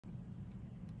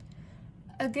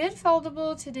A good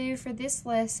foldable to do for this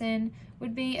lesson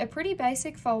would be a pretty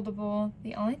basic foldable.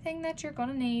 The only thing that you're going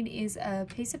to need is a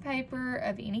piece of paper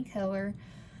of any color,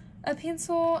 a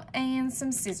pencil, and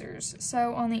some scissors.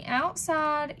 So on the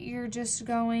outside, you're just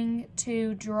going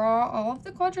to draw all of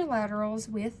the quadrilaterals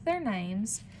with their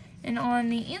names. And on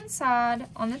the inside,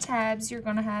 on the tabs, you're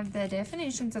going to have the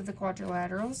definitions of the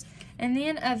quadrilaterals and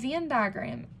then a Venn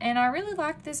diagram. And I really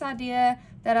liked this idea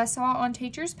that I saw on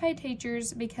Teachers Pay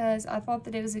Teachers because I thought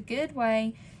that it was a good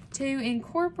way to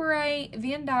incorporate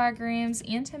Venn diagrams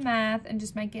into math and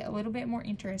just make it a little bit more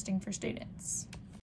interesting for students.